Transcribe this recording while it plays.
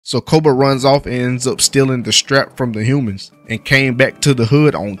So KOBA runs off and ends up stealing the strap from the humans and came back to the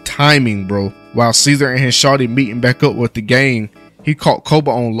hood on timing, bro. While Caesar and his shawty meeting back up with the gang, he caught KOBA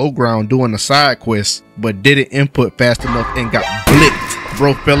on low ground doing a side quest, but didn't input fast enough and got blicked.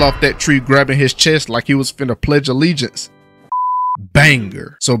 Bro fell off that tree grabbing his chest like he was finna pledge allegiance.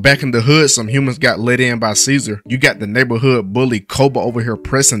 Banger. So back in the hood, some humans got let in by Caesar. You got the neighborhood bully KOBA over here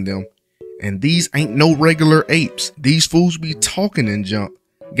pressing them. And these ain't no regular apes. These fools be talking and junk.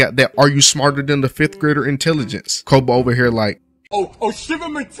 Got that "are you smarter than the 5th grader" intelligence. KOBA over here like, oh shiver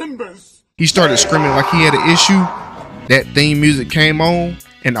my timbers. He started screaming like he had an issue. That theme music came on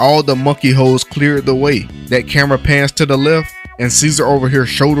and all the monkey hoes cleared the way. That camera pans to the left and Caesar over here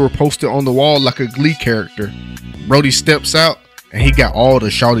shoulder posted on the wall like a Glee character. Brody steps out and he got all the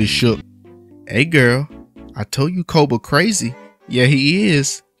shawties shook. Hey girl, I told you KOBA crazy. Yeah, he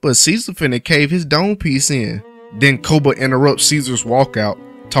is, but Caesar finna cave his dome piece in. Then KOBA interrupts Caesar's walkout,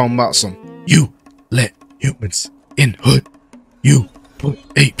 talking about some, you let humans in hood. You put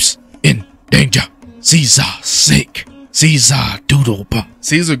apes in danger. Caesar sick. Caesar doodle bump.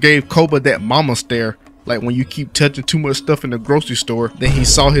 Caesar gave KOBA that mama stare, like when you keep touching too much stuff in the grocery store. Then he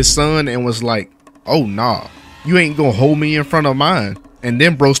saw his son and was like, oh nah, you ain't gonna hold me in front of mine. And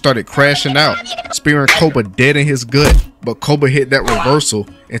then bro started crashing out, spearing KOBA dead in his gut. But KOBA hit that reversal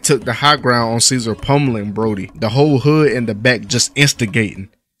and took the high ground on Caesar, pummeling Brody. The whole hood in the back just instigating.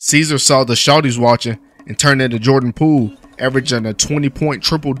 Caesar saw the shawties watching and turned into Jordan Poole, averaging a 20-point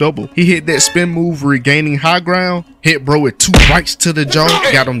triple-double. He hit that spin move, regaining high ground, hit bro with 2 rights to the jaw,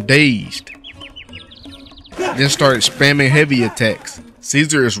 got him dazed. Then started spamming heavy attacks.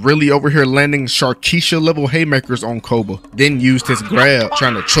 Caesar is really over here landing Sharkeisha level haymakers on KOBA, then used his grab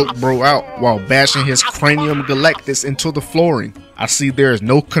trying to choke bro out while bashing his cranium galactus into the flooring. I see there is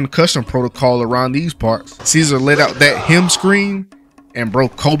no concussion protocol around these parts. Caesar let out that him scream and bro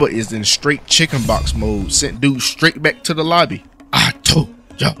KOBA is in straight chicken box mode, sent dude straight back to the lobby. I told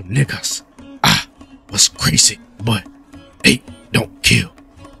y'all niggas I was crazy, but ape don't kill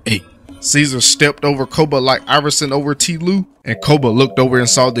ape. Caesar stepped over KOBA like Iverson over T. Lou, and KOBA looked over and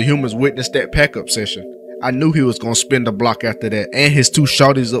saw the humans witness that pack-up session. I knew he was gonna spin the block after that, and his 2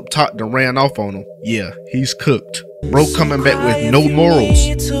 shawties up top done ran off on him. Yeah, he's cooked. Bro coming back with no morals.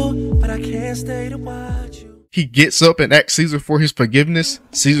 He gets up and asks Caesar for his forgiveness.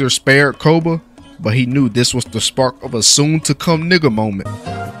 Caesar spared KOBA, but he knew this was the spark of a soon-to-come nigga moment.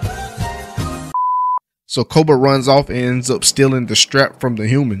 So KOBA runs off and ends up stealing the strap from the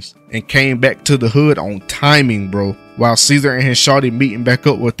humans and came back to the hood on timing, bro. While Caesar and his shawty meeting back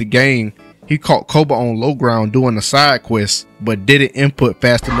up with the gang, he caught KOBA on low ground doing a side quest, but didn't input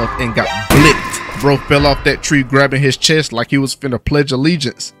fast enough and got blicked. Bro fell off that tree grabbing his chest like he was finna pledge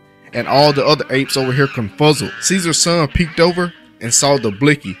allegiance, and all the other apes over here confuzzled. Caesar's son peeked over and saw the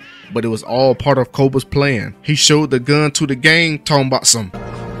blicky, but it was all part of KOBA's plan. He showed the gun to the gang, talking about some,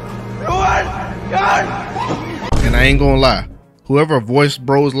 and I ain't gonna lie, whoever voiced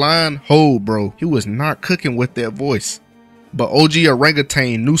bro's line, hold bro, he was not cooking with that voice. But OG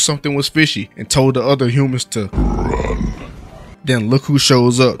Orangutan knew something was fishy and told the other humans to run. Then look who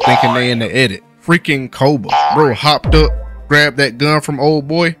shows up thinking they in the edit. Freaking KOBA. Bro hopped up, grabbed that gun from old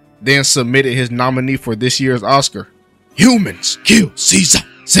boy, then submitted his nominee for this year's Oscar. Humans kill Caesar,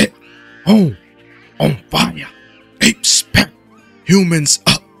 set home on fire, apes pack, humans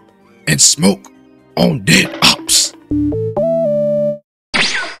up, and smoke on dead ops.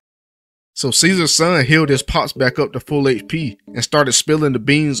 So Caesar's son healed his pops back up to full HP and started spilling the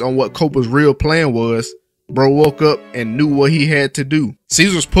beans on what KOBA's real plan was. Bro woke up and knew what he had to do.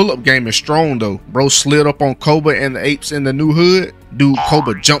 Caesar's pull-up game is strong though. Bro slid up on KOBA and the apes in the new hood. Dude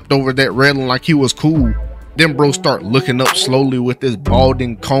KOBA jumped over that railing like he was cool. Then bro start looking up slowly with this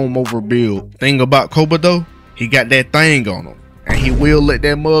balding comb over build. Thing about KOBA though, he got that thing on him and he will let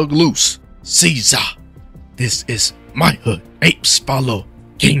that mug loose. Caesar, this is my hood. Apes follow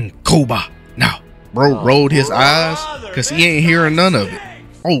King KOBA now. Bro rolled his eyes cause he ain't hearing none of it.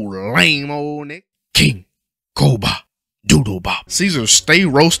 Oh lame old nigga. King KOBA doodle bop. Caesar stay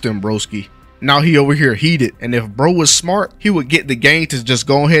roasting broski. Now he over here heated, and if bro was smart, he would get the gang to just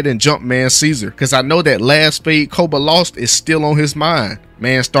go ahead and jump man Caesar, cause I know that last fade KOBA lost is still on his mind.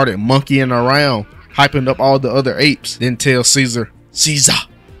 Man started monkeying around, hyping up all the other apes, then tell Caesar, Caesar,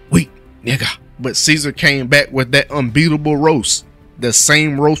 weak nigga. But Caesar came back with that unbeatable roast, the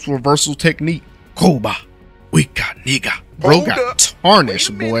same roast reversal technique. KOBA, weak nigga. Bro got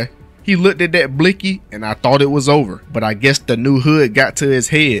tarnished, boy. He looked at that blicky and I thought it was over, but I guess the new hood got to his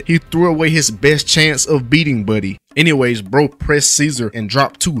head. He threw away his best chance of beating buddy. Anyways, bro pressed Caesar and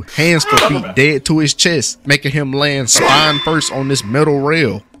dropped 2 hands for feet dead to his chest, making him land spine first on this metal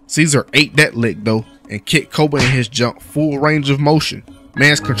rail. Caesar ate that lick though and kicked KOBA in his jump full range of motion.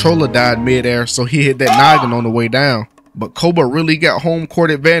 Man's controller died midair, so he hit that noggin on the way down. But KOBA really got home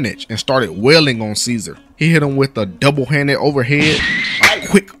court advantage and started wailing on Caesar. He hit him with a double-handed overhead, a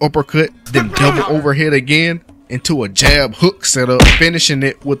quick uppercut, then double overhead again into a jab hook setup, finishing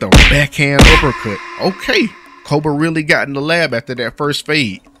it with a backhand uppercut. Okay, KOBA really got in the lab after that first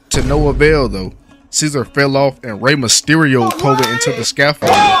fade. To no avail though. Caesar fell off and Rey Mysterio'd KOBA into the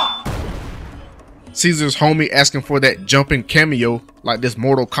scaffold. Caesar's homie asking for that jumping cameo like this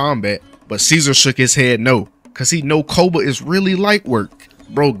Mortal Kombat, but Caesar shook his head no, cause he know KOBA is really light work.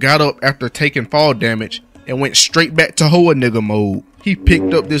 Bro got up after taking fall damage and went straight back to Hoa nigga mode. He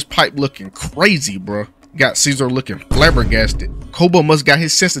picked up this pipe looking crazy, bro. Got Caesar looking flabbergasted. KOBA must got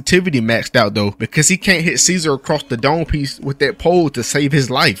his sensitivity maxed out though, because he can't hit Caesar across the dome piece with that pole to save his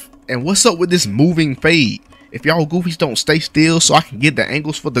life. And what's up with this moving fade? If y'all goofies don't stay still so I can get the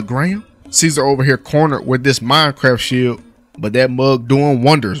angles for the gram. Caesar over here cornered with this Minecraft shield, but that mug doing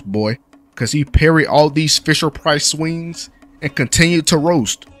wonders, boy, cause he parried all these Fisher Price swings and continued to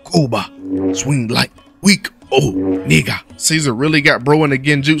roast. KOBA, swing like weak old nigga. Caesar really got bro in the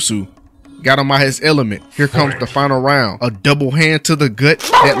genjutsu. Got him out his element. Here comes the final round. A double hand to the gut.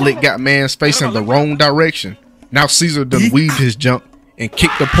 That lick got man's face in the wrong direction. Now Caesar done weaved his jump and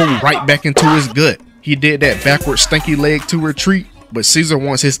kicked the pole right back into his gut. He did that backward stinky leg to retreat, but Caesar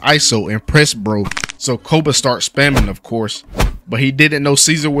wants his ISO and press bro. So KOBA starts spamming, of course. But he didn't know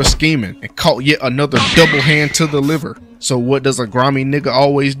Caesar was scheming and caught yet another double hand to the liver. So what does a grimy nigga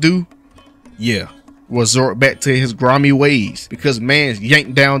always do? Yeah, resort back to his grimy ways, because man's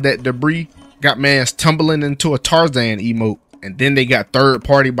yanked down that debris, got man's tumbling into a Tarzan emote, and then they got third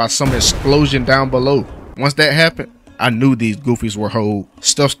party by some explosion down below. Once that happened, I knew these goofies were hold.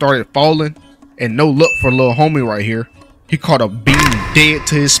 Stuff started falling, and no luck for little homie right here. He caught a beam dead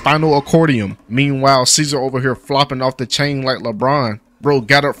to his spinal accordion. Meanwhile, Caesar over here flopping off the chain like LeBron. Bro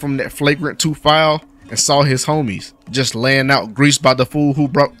got up from that flagrant 2 foul and saw his homies just laying out greased by the fool who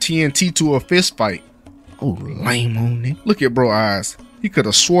brought TNT to a fist fight. Oh, lame on it. Look at bro eyes. He could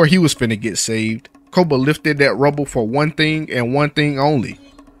have swore he was finna get saved. KOBA lifted that rubble for one thing and one thing only.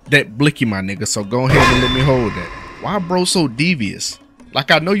 That blicky, my nigga, so go ahead and let me hold that. Why bro so devious?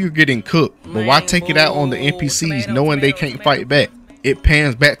 Like, I know you're getting cooked, but why take it out on the NPCs knowing they can't fight back? It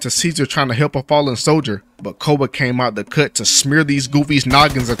pans back to Caesar trying to help a fallen soldier, but KOBA came out the cut to smear these goofies'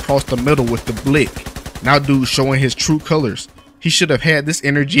 noggins across the middle with the blick. Now dude's showing his true colors. He should have had this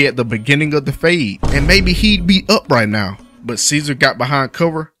energy at the beginning of the fade, and maybe he'd be up right now. But Caesar got behind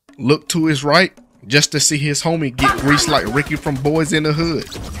cover, looked to his right, just to see his homie get greased like Ricky from Boys in the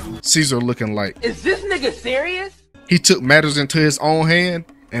Hood. Caesar looking like, is this nigga serious? He took matters into his own hand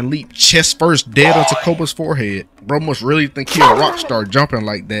and leaped chest first dead onto KOBA's forehead. Bro must really think he a rock star jumping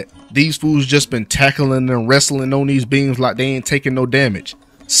like that. These fools just been tackling and wrestling on these beams like they ain't taking no damage.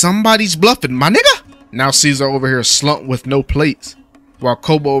 Somebody's bluffing, my nigga. Now Caesar over here slumped with no plates, while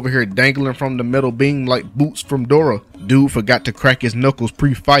KOBA over here dangling from the metal beam like Boots from Dora. Dude forgot to crack his knuckles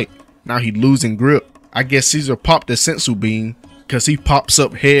pre-fight. Now he losing grip. I guess Caesar popped the sensu beam, cause he pops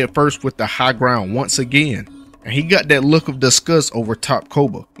up head first with the high ground once again. And he got that look of disgust over top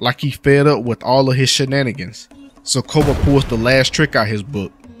KOBA, like he fed up with all of his shenanigans. So KOBA pulls the last trick out his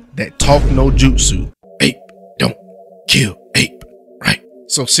book, that talk no jutsu. Ape, don't kill ape, right?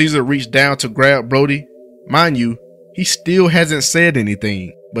 So Caesar reached down to grab Brody. Mind you, he still hasn't said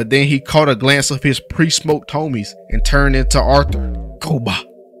anything, but then he caught a glance of his pre-smoked homies and turned into Arthur. KOBA,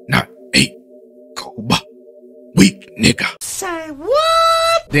 not ape. KOBA, weak nigga. Say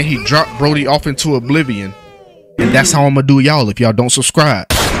what? Then he dropped Brody off into oblivion. And that's how I'm gonna do y'all if y'all don't subscribe.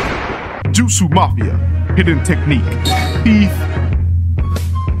 Jutsu Mafia, hidden technique, thief,